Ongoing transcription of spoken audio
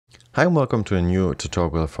Hi and welcome to a new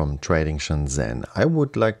tutorial from Trading Shenzhen. I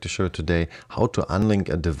would like to show today how to unlink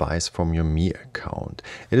a device from your Mi account.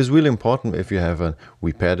 It is really important if you have a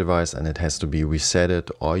repair device and it has to be resetted,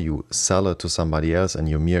 or you sell it to somebody else and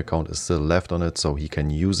your Mi account is still left on it so he can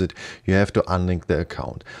use it. You have to unlink the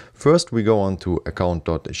account. First we go on to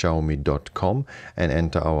account.xiaomi.com and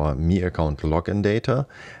enter our Mi account login data.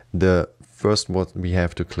 First, what we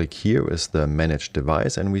have to click here is the Manage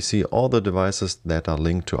Device, and we see all the devices that are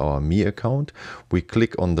linked to our Mi account. We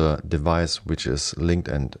click on the device which is linked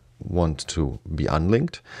and want to be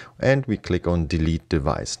unlinked, and we click on Delete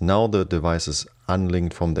Device. Now the device is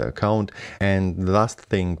unlinked from the account, and the last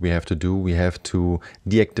thing we have to do, we have to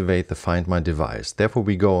deactivate the Find My Device. Therefore,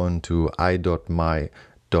 we go on to i.my.com.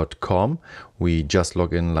 We just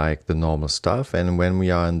log in like the normal stuff, and when we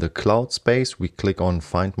are in the cloud space we click on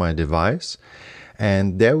Find My Device,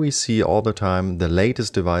 and there we see all the time the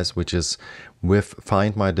latest device which is with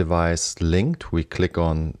Find My Device linked. We click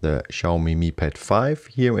on the Xiaomi Mi Pad 5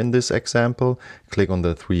 here in this example, click on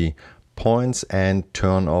the 3 points and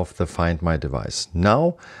turn off the Find My Device.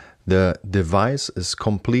 Now the device is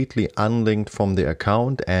completely unlinked from the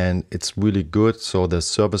account, and it's really good, so the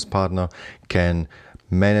service partner can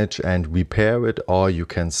manage and repair it, or you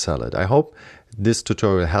can sell it. I hope this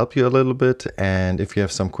tutorial helped you a little bit, and if you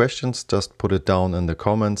have some questions, just put it down in the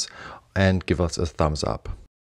comments and give us a thumbs up.